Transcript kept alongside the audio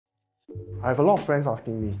I have a lot of friends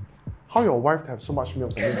asking me, how your wife have so much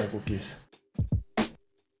milk to make the cookies?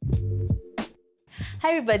 Hi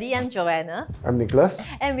everybody, I'm Joanna. I'm Nicholas.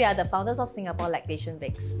 And we are the founders of Singapore Lactation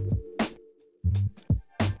Bakes.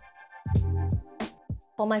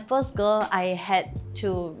 For my first girl, I had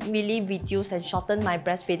to really reduce and shorten my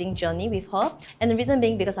breastfeeding journey with her. And the reason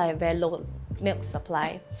being because I have very low milk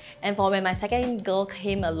supply. And for when my second girl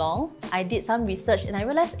came along, I did some research and I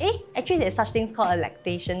realized, actually there's such things called a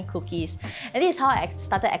lactation cookies. And this is how I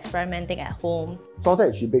started experimenting at home. So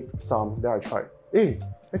after she baked some, then I tried.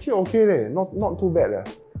 Actually okay leh, not too bad leh.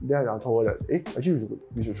 Then I told her that, actually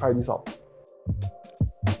we should try this out.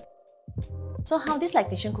 So how this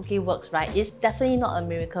lactation cookie works, right, is definitely not a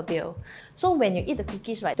miracle pill. So when you eat the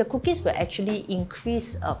cookies, right, the cookies will actually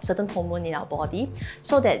increase certain hormone in our body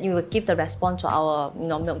so that you will give the response to our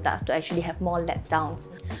milk ducts to actually have more letdowns.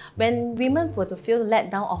 When women were to feel the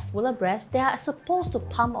letdown of fuller breasts, they are supposed to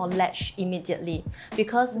pump or latch immediately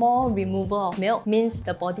because more removal of milk means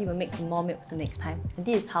the body will make more milk the next time. And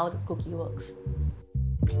this is how the cookie works.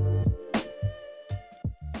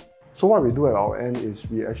 So what we do at our end is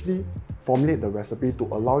we actually formulate the recipe to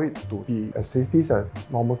allow it to be as tasty as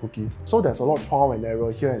normal cookies. So there's a lot of trial and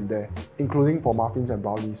error here and there, including for muffins and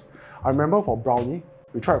brownies. I remember for brownie,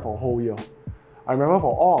 we tried for a whole year. I remember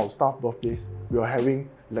for all our staff birthdays, we were having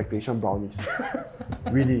lactation brownies.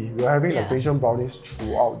 Really, we were having lactation brownies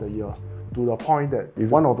throughout the year. To the point that if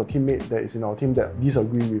one of the teammates that is in our team that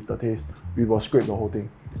disagree with the taste, we will scrape the whole thing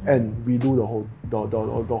and redo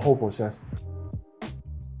the whole process.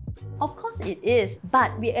 Of course it is,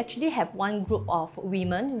 but we actually have one group of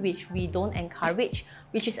women which we don't encourage,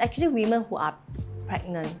 which is actually women who are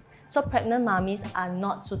pregnant. So pregnant mummies are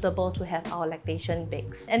not suitable to have our lactation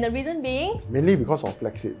bakes. And the reason being? Mainly because of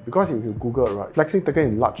flaxseed. Because if you Google it, right, flaxseed taken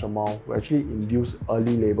in large amount will actually induce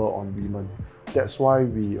early labor on women. That's why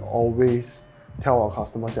we always tell our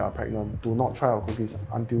customers that are pregnant, do not try our cookies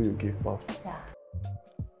until you give birth. Yeah.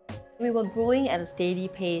 We were growing at a steady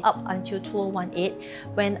pace up until 2018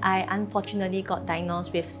 when I unfortunately got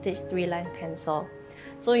diagnosed with stage 3 lung cancer.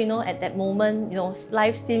 So at that moment,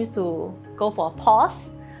 life seems to go for a pause.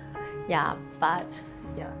 I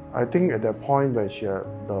think at that point when she had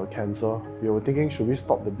the cancer, we were thinking, should we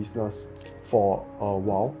stop the business for a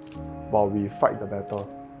while we fight the battle?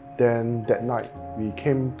 Then that night, we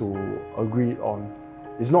came to agree on,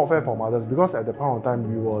 it's not fair for mothers because at that point of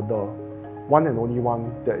time, we were the one and only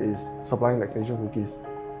one that is supplying lactation cookies.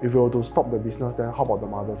 If we were to stop the business, then how about the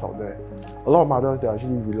mothers out there? A lot of mothers, they're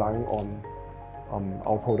actually relying on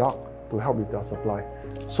our product to help with their supply.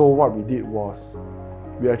 So what we did was,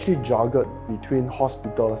 we actually juggled between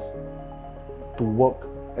hospitals to work,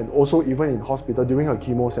 and also even in hospital during her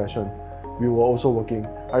chemo session, we were also working.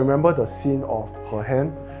 I remember the scene of her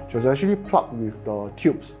hand. She was actually plugged with the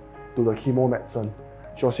tubes to the chemo medicine.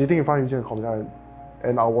 She was sitting in front using a computer,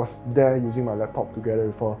 and I was there using my laptop together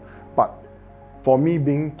with her. But for me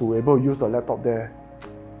being to able to use the laptop there,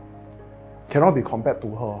 cannot be compared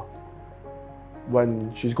to her.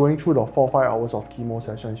 When she's going through the 4 or 5 hours of chemo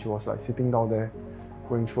session, she was like sitting down there,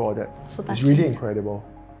 going through all that. So it's really incredible.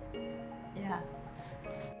 Yeah.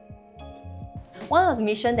 One of the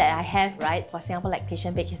missions that I have, right, for Singapore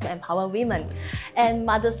Lactation Bakes is to empower women and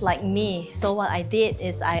mothers like me. So what I did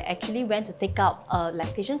is I actually went to take up a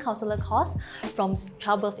lactation counselor course from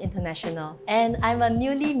Childbirth International. And I'm a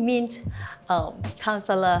newly mint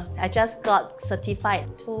counselor. I just got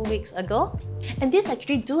certified 2 weeks ago. And this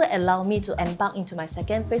actually do allow me to embark into my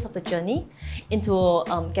second phase of the journey, into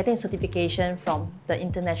getting certification from the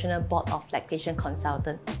International Board of Lactation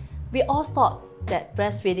Consultant. We all thought that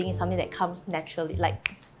breastfeeding is something that comes naturally,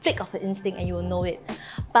 like flick of an instinct and you will know it.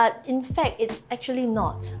 But in fact, it's actually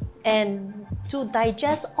not. And to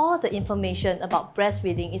digest all the information about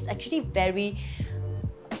breastfeeding is actually very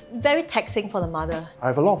taxing for the mother. I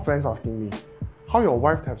have a lot of friends asking me, how your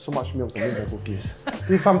wife have so much milk to make the cookies? This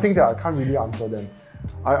is something that I can't really answer them.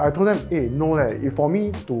 I told them, no, if for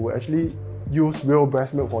me to actually use real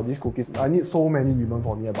breast milk for these cookies, I need so many women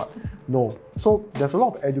for me, but no. So there's a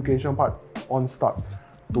lot of education part on start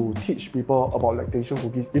to teach people about lactation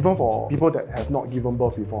cookies, even for people that have not given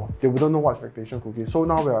birth before. They wouldn't know what's lactation cookies. So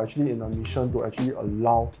now we're actually in a mission to actually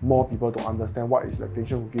allow more people to understand what is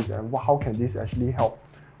lactation cookies and how can this actually help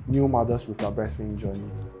new mothers with their breastfeeding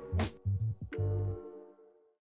journey.